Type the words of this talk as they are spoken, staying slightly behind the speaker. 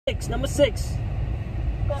Number six.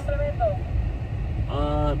 Complemento.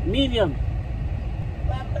 Medium.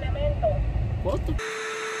 Complemento. What the?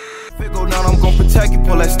 If it go down, I'm gonna protect you.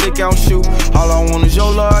 Pull that stick out and shoot. All I want is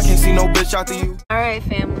your love. I can't see no bitch after you. Alright,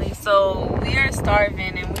 family. So we are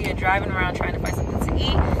starving and we are driving around trying to find something to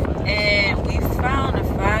eat. And we found a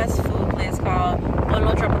fast food place called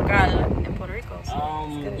Pollo Tropical in Puerto Rico.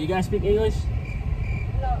 So you guys speak English?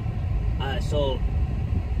 No. Alright, so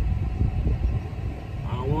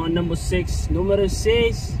I want number six. Número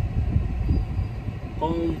 6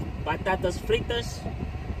 con patatas fritas.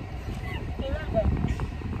 ¿Y verde?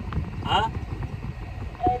 Ah?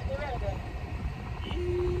 ¿Y verde?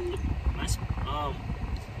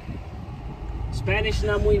 Spanish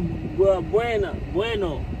not muy bueno. ¿Un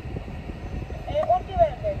verde?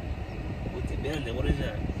 What's verde? What is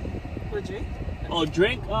that? What drink? Oh,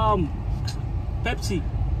 drink? Pepsi.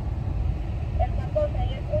 El 14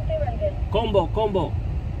 y el un verde. Combo.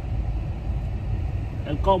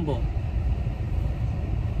 El combo.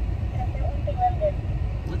 Ese un verde.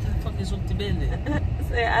 What the fuck is ulti verde?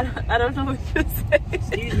 Say, I don't know what you're saying.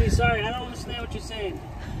 Excuse me, sorry, I don't understand what you're saying.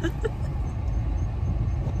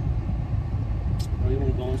 Bro, you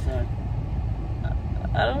wanna go inside?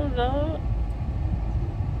 I don't know.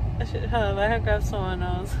 I should have let her grab someone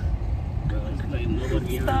else. Bro, it's like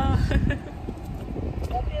nobody behind. Stop.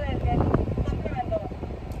 Un verde. Complemento.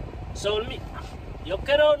 So, yo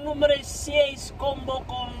quiero número 6 combo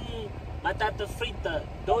con batata frita.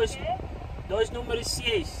 Dos número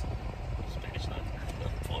 6. Spanish not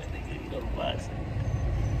boy, nigga, you know what I'm saying.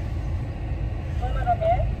 ¿Número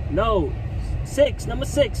qué? No, 6, number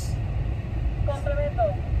 6. Complemento.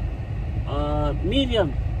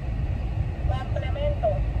 Medium. Complemento.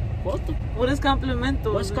 What the? What is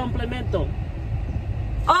complemento? What's complemento?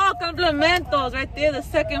 Oh, complementos, right there, the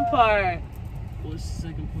second part. What's the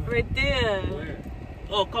second part? Right there. Where?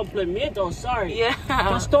 Oh, complemento, sorry. Yeah.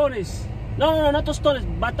 Tostones. No, not tostones,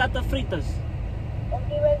 batata fritas. Un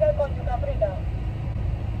verde con yuca frita.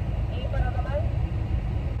 ¿Y para tomar?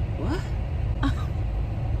 What?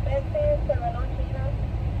 Pepsi, cervezón china.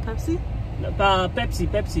 Pepsi?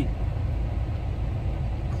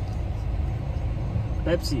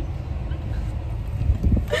 Pepsi.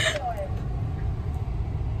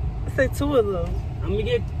 Say 2 of those. Let me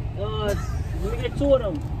get 2 of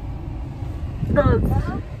them.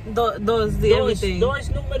 Those, the everything. Dos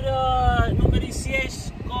número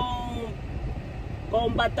 6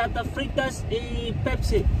 con batata fritas y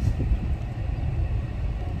Pepsi.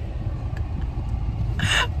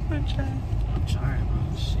 I'm trying. I'm trying,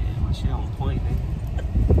 bro. Shit, my shit on point, nigga.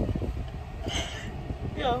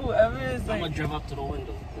 Yo, whoever is I'm like, gonna drive up to the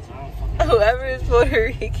window because I don't fucking. whoever is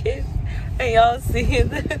Puerto Rican and y'all seeing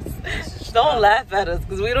this, don't laugh at us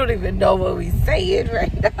because we don't even know what we saying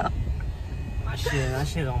right now. My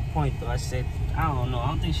shit on point though. I said, I don't know. I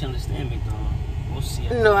don't think she understand me though. We'll see.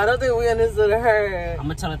 No, I don't think we understood her. I'm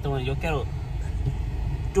gonna tell her the one. Yo quiero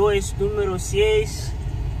dos número 6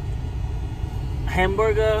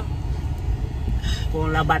 hamburger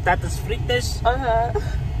con las batatas fritas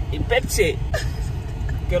y Pepsi.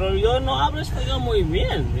 Pero yo no hablo español muy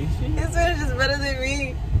bien. His Spanish is better than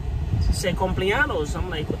me. Say cumpleaños. I'm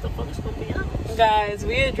like, what the fuck is cumpleaños? Guys,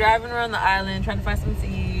 we are driving around the island trying to find something to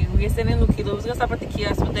eat. We are sitting in Luquillo. We was gonna stop at the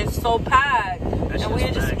kiosk, but they're so packed. And we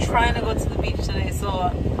are just trying to go to the beach today.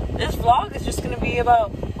 So this vlog is just gonna be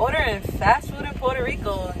about ordering fast food in Puerto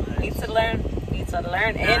Rico. Need to learn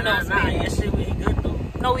and know Spanish. Yesterday we ate good though.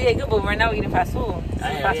 No, we ate good, but right now we're eating fast food.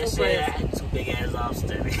 Yesterday I had 2 big ass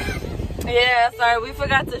lobsters. Yeah, sorry, we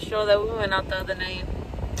forgot to show that we went out the other night.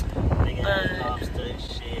 Big ass lobster and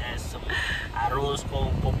shit. Had some arroz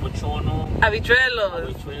con popochono.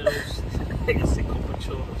 Habichuelos. Nigga said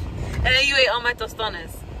popochonos. And then you ate all my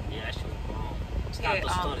tostones. Yeah, that shit was bomb. It's not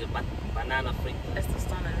tostones, banana fritas. It's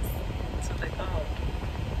tostones. That's what they call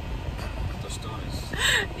Tostones.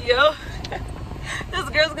 Yo, this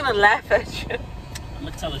girl's gonna laugh at you. I'm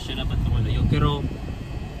gonna tell her shit up at the window. Yo quiero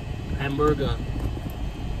hamburger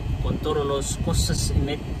con todas las cosas en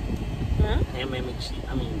it. Ham and cheese.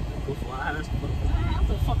 I mean, what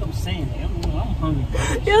the fuck I'm saying? I'm hungry.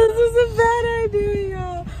 Yo, this is a bad idea,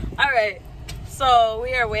 yo. Alright, so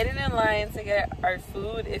we are waiting in line to get our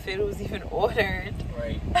food, if it was even ordered.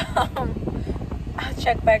 Right. I'll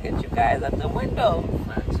check back at you guys at the window.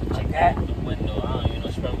 Check out the window. I don't even know.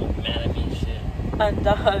 She's probably mad at me and shit.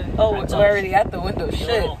 Oh, we're already at the window. Shit.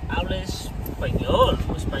 Yo, habla español.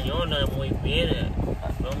 Español no es muy bien.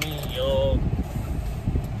 No me yo.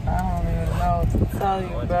 I don't even know what to tell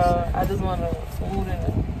you, bro. I just want food and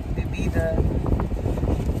a bebida.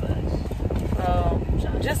 So,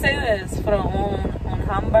 just say this. For un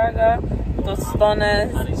hamburger,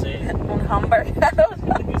 tostones, How do you say it? un hamburger. I don't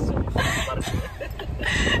know.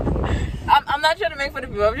 I'm not trying to make fun of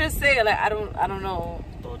people. I'm just saying, like, I don't know.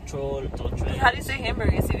 How do you say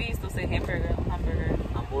hamburger? Si vis, don't say hamburger. Hamburger.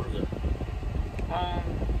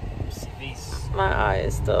 My eye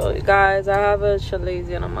is still, guys. I have a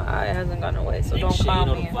chalazion on my eye. It hasn't gone away, so don't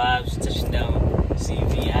clown me. The vibes, touchdown,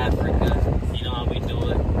 CV Africa. You know how we do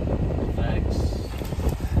it. Facts.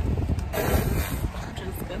 I'm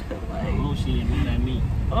just gonna like. Oh, she didn't mean at me.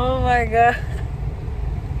 Oh my god.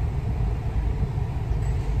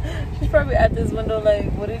 She's probably at this window like,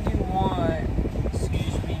 what did you want?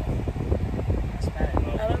 Excuse me. I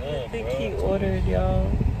don't think he ordered, y'all.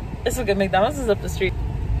 It's okay. McDonald's is up the street.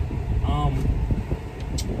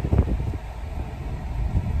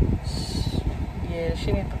 Yeah, she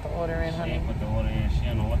didn't put the order in, honey. She didn't put the order in. She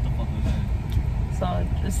don't know what the fuck is that. So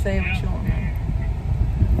just say what you want.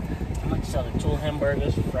 I'm gonna sell 2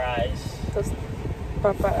 hamburgers, fries. Just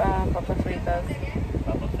papa fritas. Papa fritas.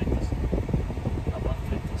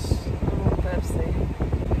 Pepsi.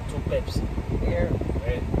 2 Pepsi. Here.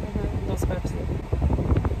 Right? Dos Pepsi.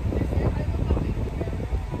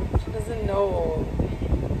 She doesn't know.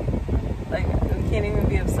 Like, we can't even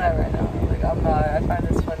be upset right now. Like, I'm not. I find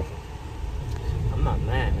this funny. I'm not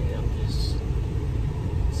mad, nigga. I'm just.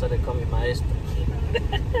 So they call me maestro.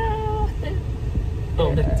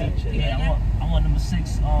 Oh, the teacher. Yeah, I want number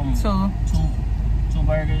 6. Two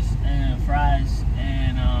burgers and fries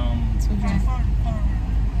and 2 drinks.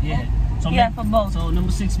 Yeah. So Yeah, for both. So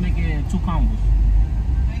number 6 make it 2 combos.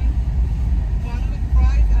 One with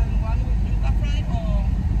fries and one with yuca fries,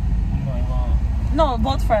 or No,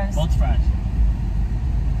 both fries. Both fries.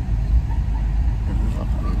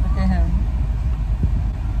 Look at him.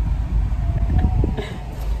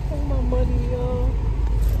 Oh, my money, y'all.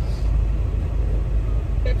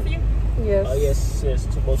 Pepsi. Yes. Oh yes,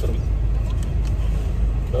 to both of them.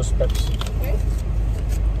 Those Pepsi. Okay.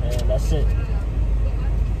 And that's it.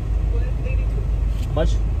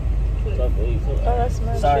 Much? Oh, that's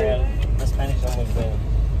my Sorry, shit. my Spanish almost been.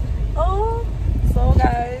 Oh, so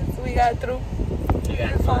guys, we got through. You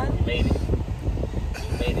got It's fun. You made it.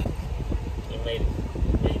 You made it. You made it.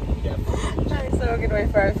 You made it. You got food. Alright, so we're gonna wait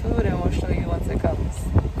for our food and we'll show you once it comes.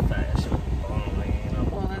 Fast.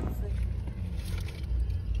 Well, let's see.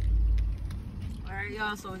 Alright,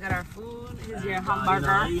 y'all, so we got our food. Here's your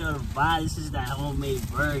hamburger. You gotta buy. This is that homemade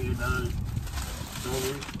burger, dog.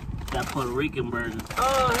 That Puerto Rican burger.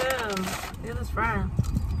 Oh, yeah. Yeah, that's fire.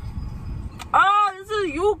 Oh, this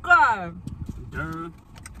is yuca. Duh.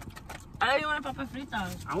 I thought you wanted papa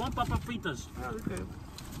fritas. I want papa fritas. Oh, okay.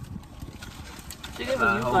 She gave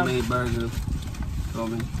us yuca. Homemade burger. Feel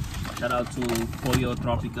me? Shout out to Pollo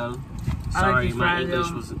Tropical. I like Sorry, these my fries, English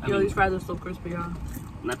yo. was. Yo, these fries are so crispy, y'all.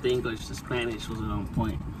 Not the English, the Spanish wasn't on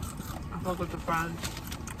point. I fuck with the fries.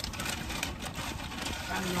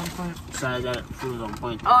 Fries are on point. Besides that, food was on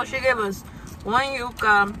point. Oh, she gave us 1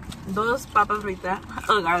 yuca, 2 papas fritas.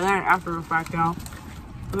 Look, I learned after the fact, y'all.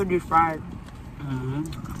 Look at these fried.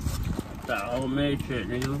 That homemade shit,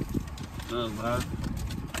 nigga. Oh, God.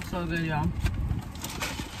 So good, y'all.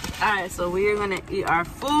 Alright, so we are gonna eat our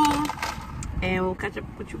food and we'll catch up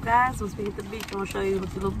with you guys once we hit the beach and we'll show you what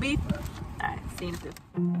the little beach. Alright, see you soon.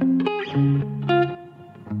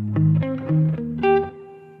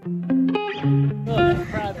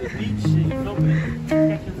 Private beach shit, you know me?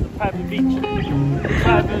 Catching the private beach.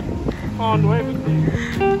 Private pond, everything.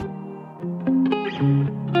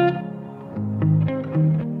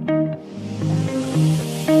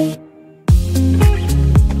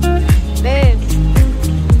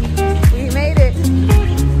 We made it.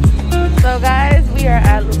 So guys, we are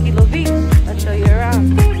at Luquillo Beach. I'll show you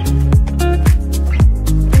around.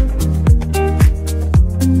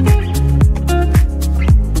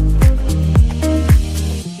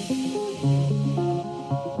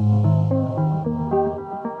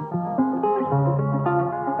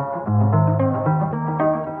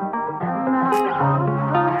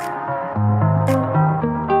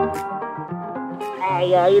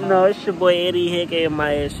 Yeah, you know, it's your boy Eddie here,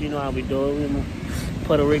 KMIS. You know how we do it. We're in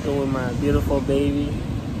Puerto Rico with my beautiful baby.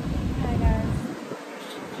 Hi guys.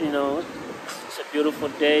 You know, it's a beautiful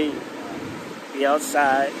day. Be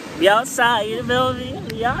outside. Be outside, you feel me?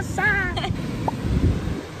 Be outside.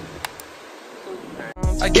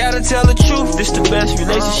 I gotta tell the truth, this the best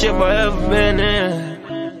relationship I ever been in.